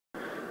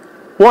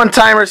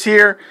one-timers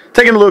here.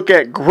 Taking a look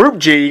at Group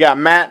G. You got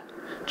Matt,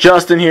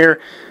 Justin here.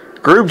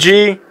 Group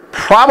G,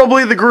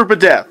 probably the group of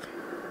death.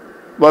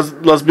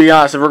 Let's be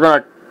honest. If we're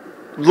going to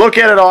look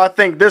at it all, I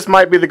think this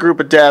might be the group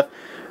of death.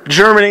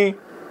 Germany,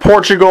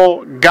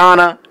 Portugal,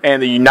 Ghana,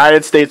 and the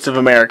United States of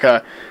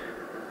America.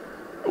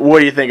 What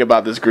do you think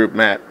about this group,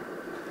 Matt?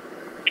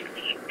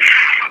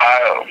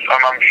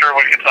 I'm sure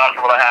we could talk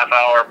about a half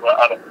hour, but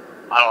I don't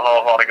know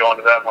if I want to go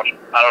into that much.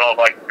 I don't know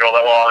if I can go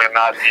that long and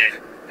not be.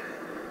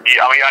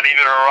 I mean, I'd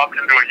either erupt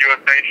into a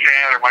USA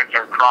chant or might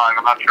start crying.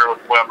 I'm not sure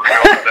which way I'm going to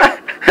go with that.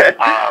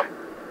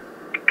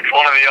 It's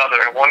one or the other.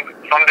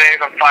 Some days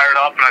I'm fired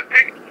up, and I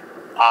think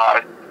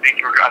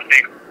we're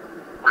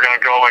going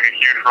to go like a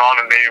huge run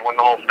and maybe win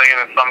the whole thing. And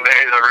then some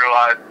days I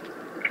realize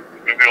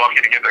we'd be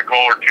lucky to get a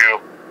goal or two.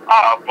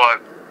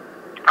 But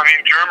I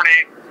mean,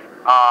 Germany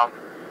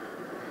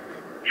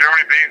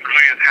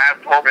basically has half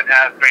Dortmund,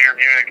 half Bayern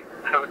Munich,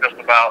 just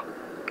about.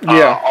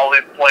 All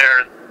these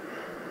players,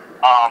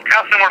 kind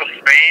of similar to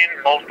Spain,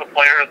 most of the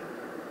players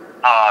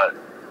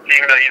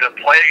seem to either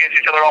play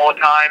against each other all the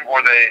time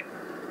or they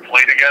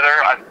play together.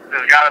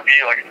 There's got to be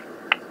like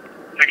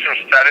 6 or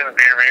 7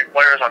 Bayern Munich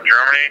players on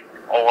Germany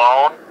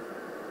alone.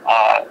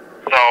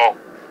 So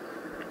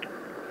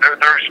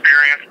they're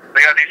experienced.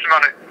 They got a decent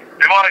amount of.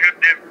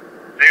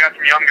 They got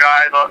some young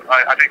guys.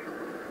 I think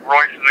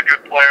Royce is a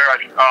good player.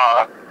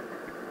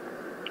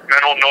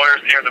 Manuel Neuer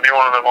seems to be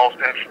one of the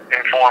most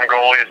informed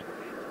goalies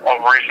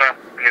of recent.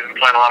 He's been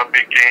playing a lot of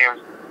big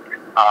games.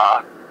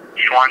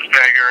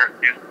 Schweinsteiger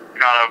is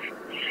kind of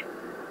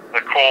the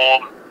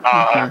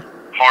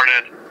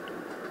cold-hearted.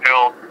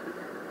 He'll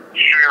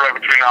shoot you right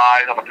between the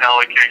eyes on the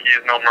penalty kick. He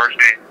has no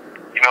mercy.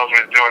 He knows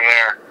what he's doing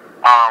there.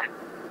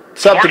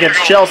 It's up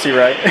against Chelsea,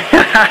 right?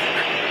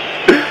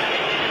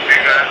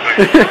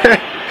 Exactly.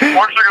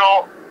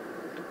 Portugal,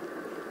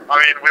 I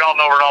mean, we all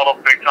know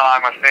Ronaldo big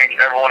time. I think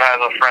everyone has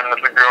a friend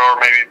that's a girl, or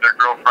maybe their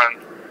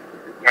girlfriends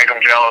make them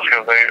jealous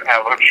because they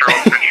have a picture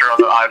on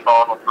the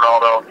iPhone with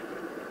Ronaldo.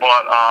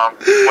 But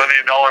whether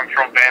you know him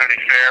from Vanity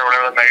Fair,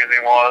 whatever the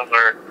magazine was,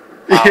 or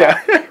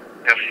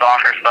his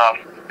soccer stuff,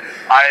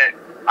 I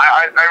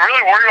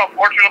really worry about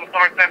Portugal to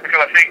some extent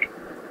because I think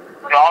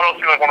Ronaldo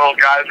seems like one of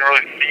those guys who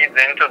really feeds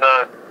into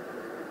the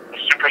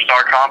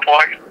superstar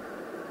complex.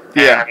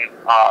 Yeah. And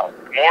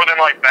more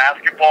than like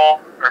basketball,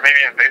 or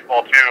maybe in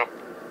baseball too,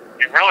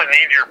 you really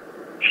need your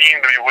team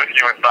to be with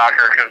you in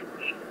soccer because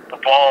the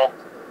ball,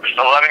 there's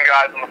 11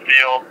 guys on the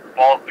field, the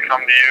ball has to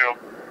come to you.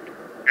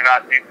 You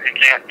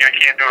can't do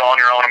it all on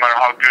your own no matter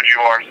how good you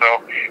are,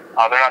 so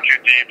they're not too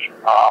deep.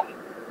 I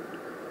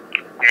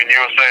mean,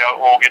 USA,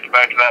 we'll get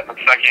back to that in a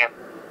second.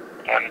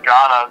 And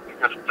Ghana,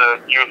 just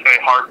the USA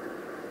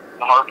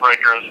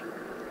Heartbreakers.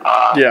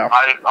 On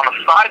a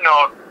side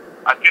note,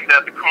 I think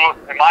that the coolest,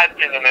 in my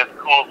opinion, is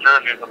the coolest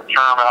jerseys of the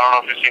tournament. I don't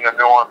know if you've seen the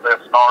new ones. They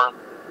have stars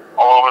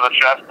all over the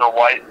chest. They're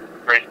white,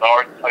 gray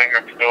stars. I think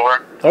they're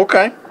silver.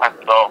 Okay.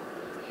 So,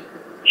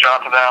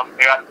 shout out to them.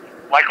 They got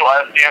Michael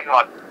Essien, who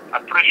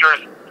I'm pretty sure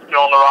is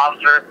still on the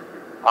roster.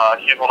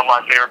 He's one of my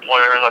favorite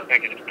players. I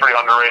think he's pretty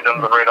underrated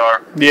under the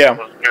radar. Yeah.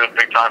 He was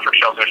big time for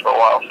Chelsea for a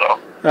while. So.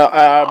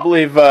 I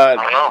believe I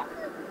don't know.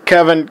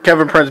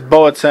 Kevin Prince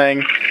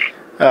Boateng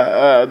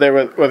there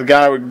with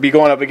Ghana would be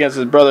going up against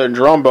his brother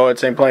Jerome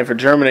Boateng playing for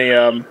Germany.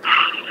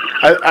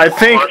 I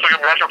think that's a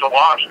good matchup to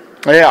watch.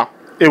 Yeah,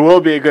 it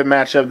will be a good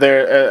matchup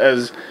there,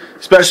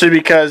 especially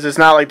because it's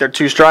not like they're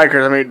two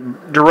strikers. I mean,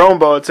 Jerome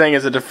Boateng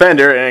is a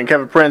defender, and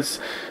Kevin Prince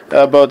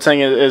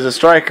Boateng is a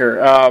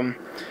striker.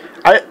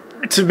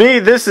 To me,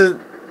 this is,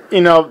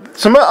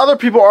 some other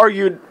people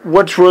argued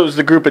which was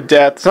the group of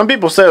death. Some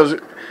people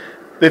said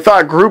they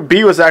thought Group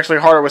B was actually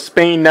harder with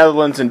Spain,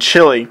 Netherlands, and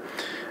Chile.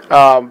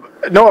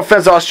 No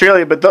offense to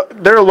Australia, but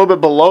they're a little bit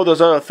below those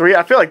other 3.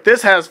 I feel like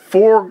this has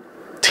 4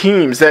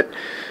 teams that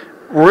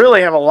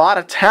really have a lot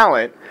of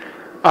talent,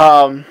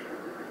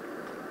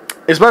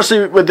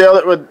 especially with the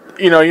other.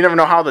 You never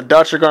know how the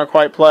Dutch are going to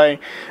quite play.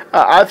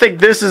 I think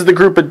this is the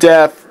group of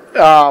death.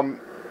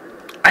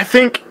 I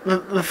think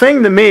the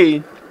thing to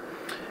me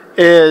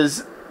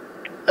is,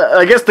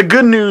 I guess the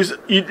good news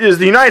is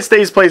the United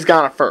States plays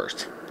Ghana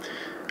first,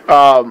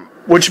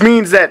 which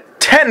means that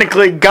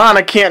technically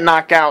Ghana can't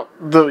knock out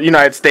the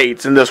United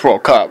States in this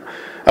World Cup.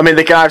 I mean,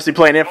 they can obviously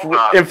play an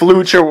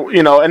influential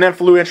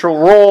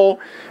role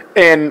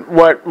in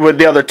what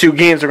the other 2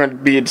 games are going to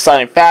be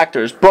deciding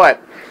factors,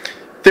 but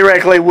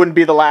theoretically it wouldn't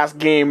be the last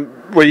game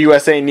where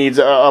USA needs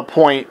a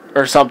point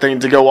or something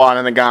to go on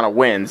and then Ghana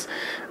wins.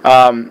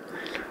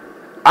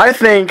 I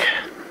think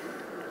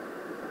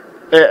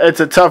it's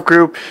a tough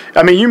group.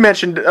 I mean, you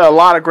mentioned a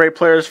lot of great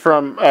players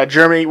from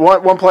Germany.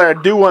 One player I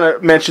do want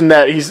to mention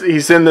that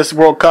he's in this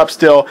World Cup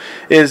still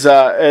is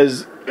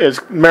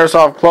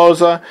Miroslav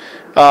Klose.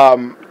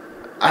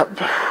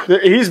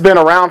 He's been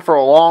around for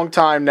a long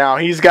time now.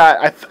 He's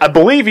got, I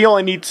believe he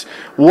only needs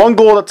 1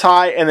 goal to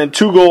tie and then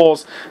 2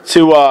 goals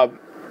to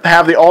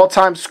have the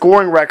all-time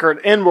scoring record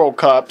in World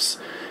Cups.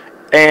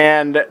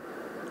 And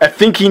I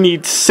think he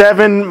needs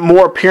 7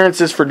 more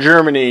appearances for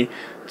Germany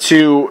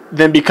to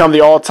then become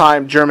the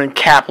all-time German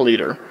cap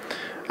leader.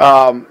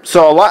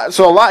 So a lot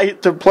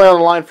to play on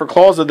the line for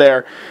Klose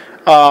there.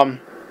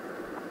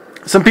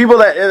 Some people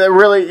that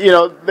really,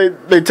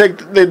 they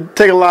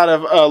take a lot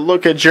of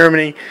look at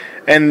Germany,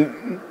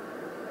 and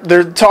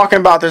they're talking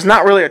about there's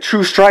not really a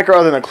true striker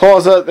other than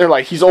Klose. They're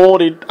like, he's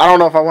old. I don't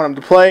know if I want him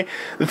to play.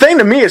 The thing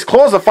to me is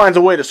Klose finds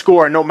a way to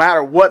score no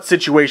matter what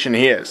situation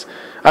he is.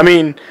 I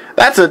mean,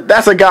 that's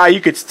a guy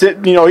you could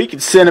you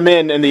could send him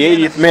in the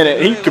 80th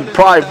minute. He could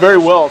probably very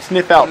well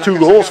sniff out 2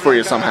 goals for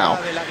you somehow,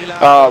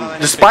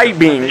 despite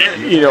being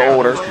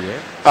older.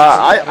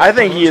 I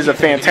think he is a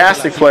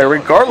fantastic player,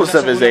 regardless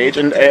of his age,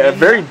 and a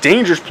very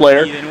dangerous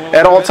player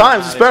at all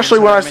times, especially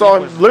when I saw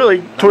him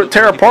literally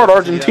tear apart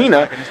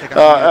Argentina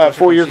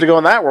 4 years ago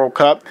in that World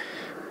Cup.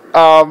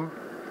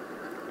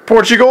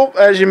 Portugal,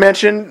 as you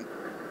mentioned,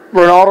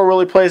 Ronaldo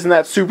really plays in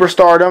that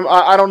superstardom.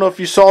 I don't know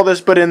if you saw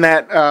this, but in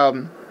that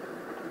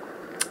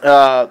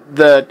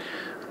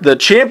the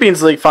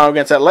Champions League final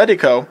against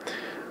Atletico,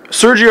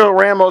 Sergio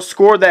Ramos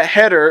scored that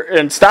header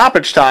in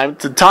stoppage time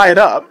to tie it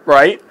up,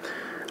 right?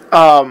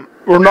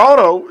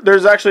 Ronaldo,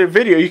 there's actually a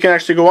video, you can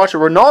actually go watch it.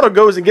 Ronaldo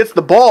goes and gets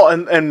the ball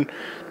and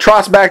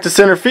trots back to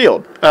center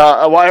field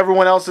while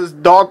everyone else is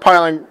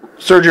dogpiling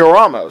Sergio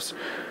Ramos.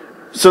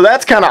 So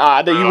that's kind of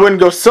odd that you wouldn't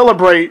go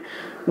celebrate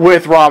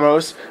with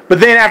Ramos, but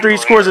then after he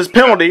scores his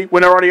penalty,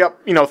 when they're already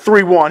up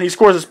 3-1, he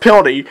scores his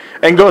penalty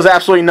and goes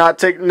absolutely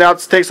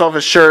nuts, takes off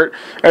his shirt,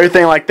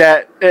 everything like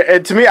that.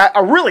 And to me, I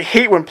really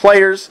hate when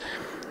players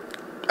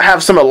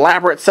have some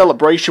elaborate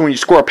celebration when you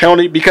score a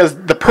penalty, because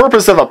the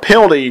purpose of a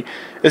penalty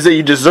is that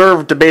you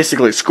deserve to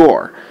basically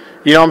score.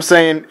 You know what I'm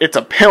saying? It's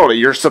a penalty.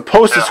 You're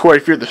supposed to score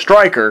if you're the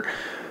striker.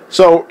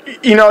 So,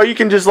 you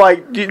can just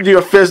do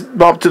a fist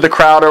bump to the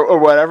crowd or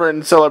whatever,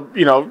 and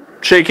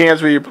shake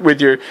hands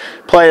with your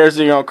players,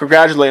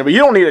 congratulate them. But you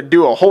don't need to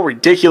do a whole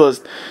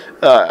ridiculous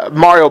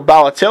Mario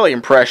Balotelli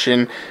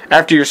impression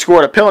after you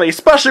scored a penalty,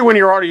 especially when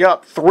you're already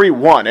up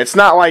 3-1. It's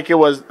not like it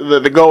was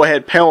the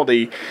go-ahead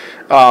penalty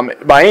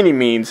by any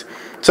means.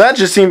 So that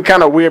just seemed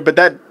kind of weird, but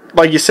that,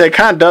 like you said,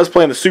 kind of does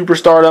play in the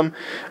superstardom.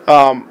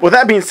 With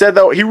that being said,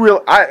 though,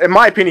 in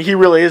my opinion, he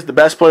really is the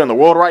best player in the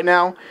world right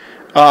now.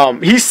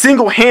 He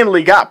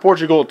single-handedly got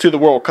Portugal to the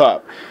World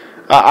Cup.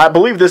 I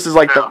believe this is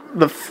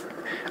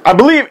I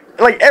believe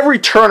every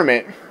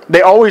tournament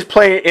they always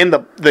play in the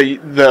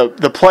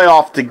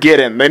playoff to get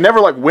in. They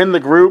never win the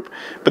group,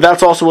 but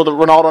that's also with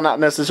Ronaldo not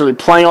necessarily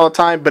playing all the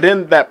time. But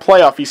in that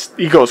playoff,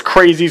 he goes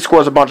crazy,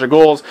 scores a bunch of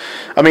goals.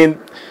 I mean,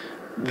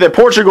 the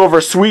Portugal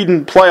versus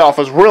Sweden playoff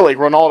was really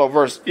Ronaldo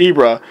versus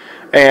Ibra,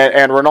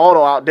 and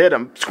Ronaldo outdid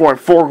him, scoring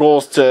 4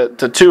 goals to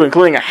 2,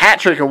 including a hat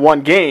trick in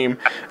one game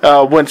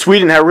when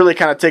Sweden had really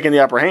kind of taken the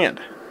upper hand.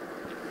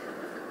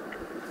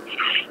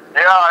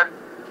 Yeah,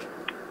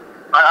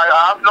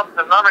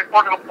 there's not many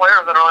Portugal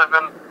players that have really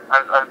been.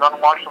 I've done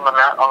watch on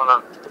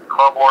the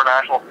club or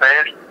national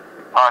stage.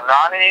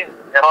 Nani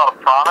had a lot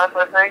of promise,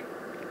 I think.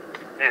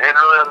 He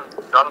really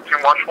hasn't done too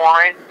much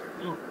for me.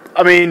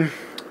 I mean,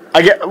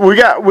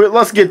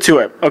 let's get to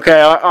it,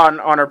 okay?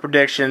 On our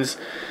predictions.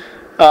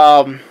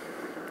 To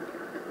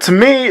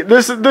me,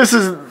 this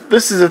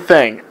is a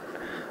thing.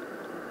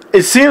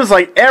 It seems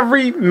like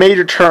every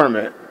major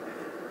tournament,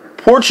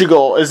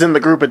 Portugal is in the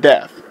group of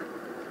death.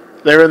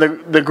 They're in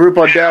the group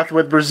of death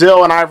with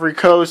Brazil and Ivory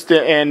Coast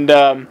and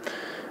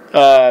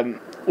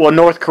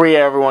North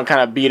Korea. Everyone kind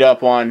of beat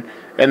up on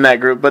in that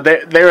group, but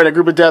they were in a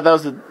group of death. That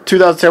was the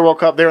 2010 World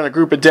Cup. They were in the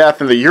group of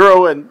death in the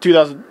Euro in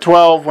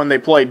 2012 when they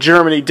played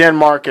Germany,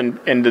 Denmark, and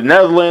the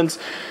Netherlands.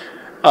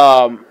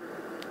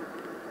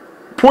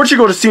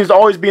 Portugal just seems to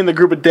always be in the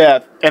group of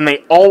death, and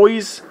they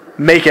always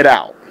make it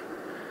out.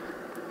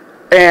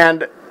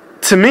 And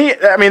to me,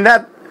 I mean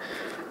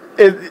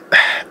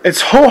it's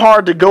so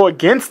hard to go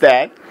against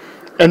that.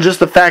 And just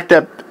the fact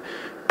that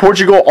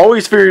Portugal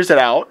always figures it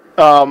out.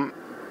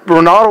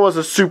 Ronaldo was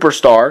a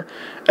superstar,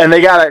 and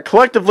they got a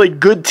collectively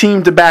good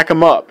team to back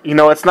him up.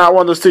 It's not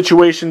one of those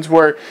situations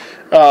where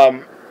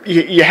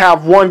you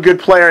have one good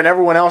player and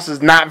everyone else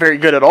is not very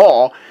good at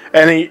all.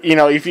 And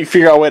if you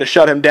figure out a way to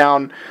shut him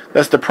down,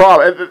 that's the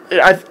problem.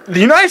 The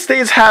United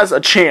States has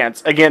a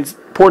chance against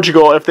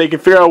Portugal if they can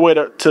figure out a way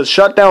to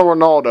shut down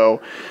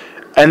Ronaldo,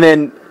 and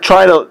then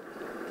try to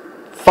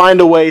find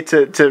a way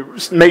to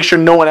make sure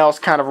no one else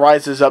kind of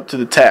rises up to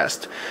the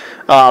test.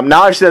 Now,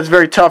 obviously, that's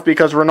very tough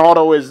because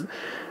Ronaldo is,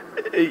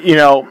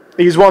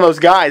 he's one of those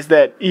guys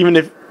that even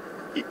if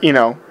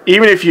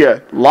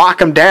you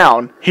lock him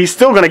down, he's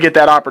still going to get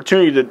that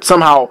opportunity to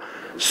somehow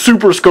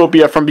super scope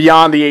you from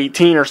beyond the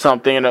 18 or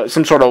something in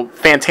some sort of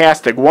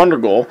fantastic wonder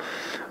goal.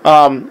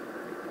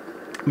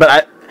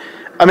 But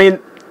I mean,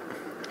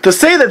 to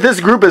say that this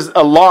group is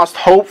a lost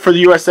hope for the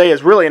USA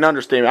is really an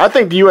understatement. I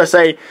think the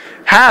USA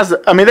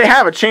they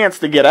have a chance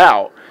to get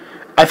out.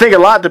 I think a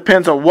lot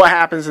depends on what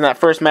happens in that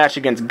first match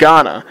against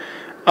Ghana.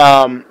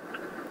 The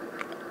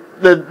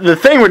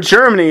thing with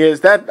Germany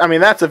is that,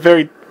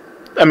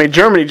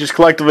 Germany just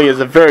collectively is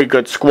a very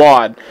good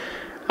squad.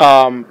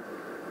 The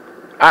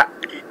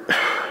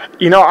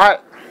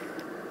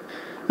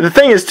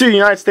thing is, too, the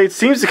United States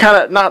seems to kind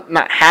of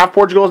not have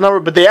Portugal's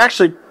number, but they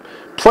actually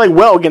play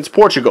well against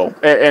Portugal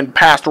in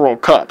past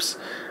World Cups.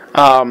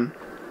 Did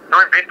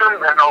we beat them in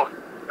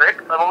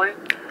 06, I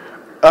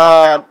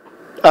believe?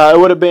 It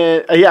would have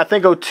been, I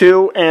think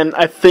 02, and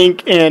I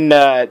think in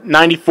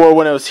 94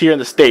 when it was here in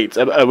the States,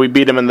 we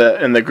beat them in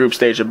the group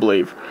stage, I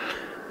believe.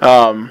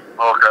 Okay.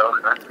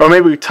 Or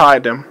maybe we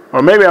tied them,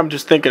 or maybe I'm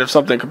just thinking of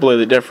something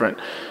completely different.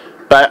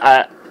 But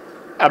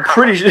I'm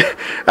pretty sure,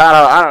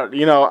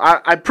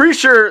 I'm pretty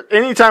sure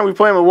anytime we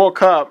play them in the World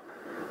Cup,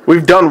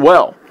 we've done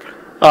well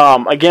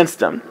against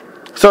them.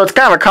 So it's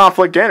kind of a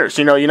conflict of interest.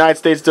 United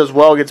States does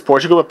well against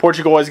Portugal, but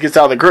Portugal always gets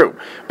out of the group.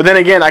 But then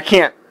again, I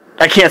can't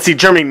see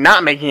Germany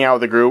not making out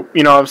of the group.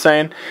 You know what I'm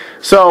saying?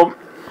 So,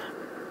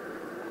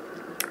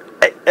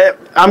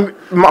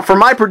 for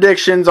my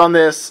predictions on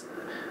this,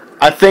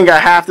 I think I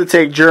have to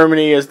take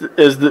Germany as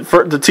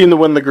the team to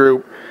win the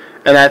group,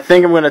 and I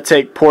think I'm going to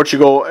take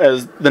Portugal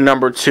as the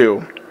number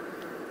 2.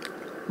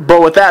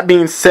 But with that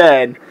being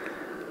said,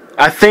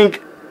 I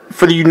think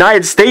for the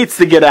United States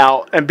to get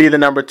out and be the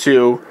number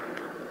 2,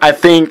 I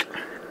think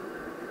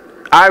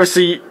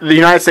obviously the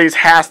United States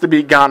has to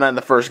beat Ghana in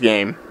the first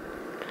game.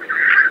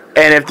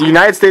 And if the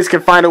United States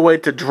can find a way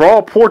to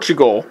draw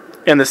Portugal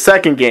in the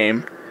second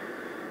game,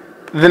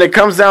 then it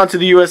comes down to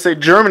the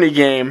USA-Germany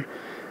game.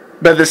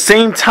 But at the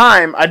same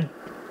time,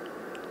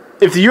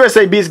 if the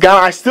USA beats Ghana,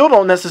 I still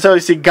don't necessarily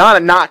see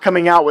Ghana not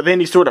coming out with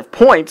any sort of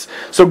points.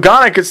 So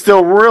Ghana could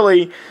still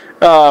really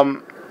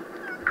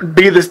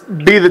be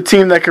the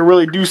team that can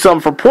really do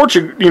something for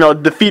Portugal,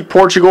 defeat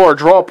Portugal or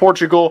draw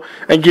Portugal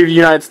and give the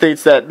United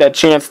States that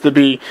chance to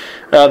be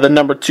the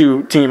number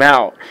 2 team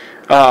out.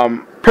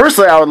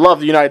 Personally, I would love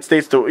the United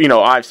States to,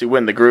 obviously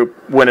win the group,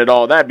 win it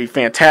all. That'd be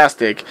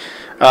fantastic.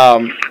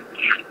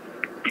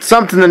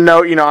 Something to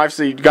note,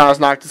 obviously Ghana's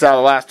knocked us out of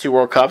the last 2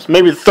 World Cups.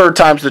 Maybe the third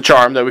time's the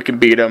charm that we can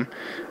beat them.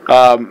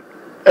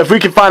 If we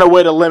can find a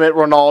way to limit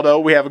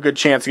Ronaldo, we have a good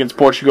chance against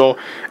Portugal.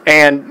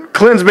 And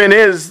Klinsmann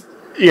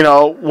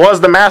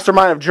was the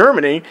mastermind of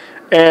Germany,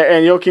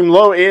 and Joachim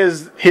Löw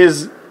is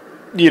his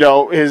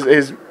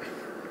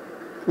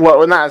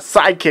not a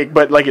sidekick,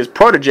 but like his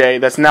protege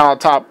that's now a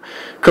top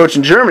coach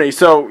in Germany.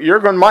 So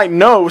Jurgen might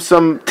know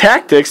some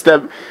tactics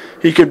that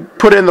he could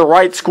put in the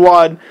right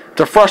squad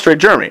to frustrate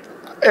Germany.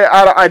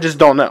 I just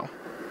don't know.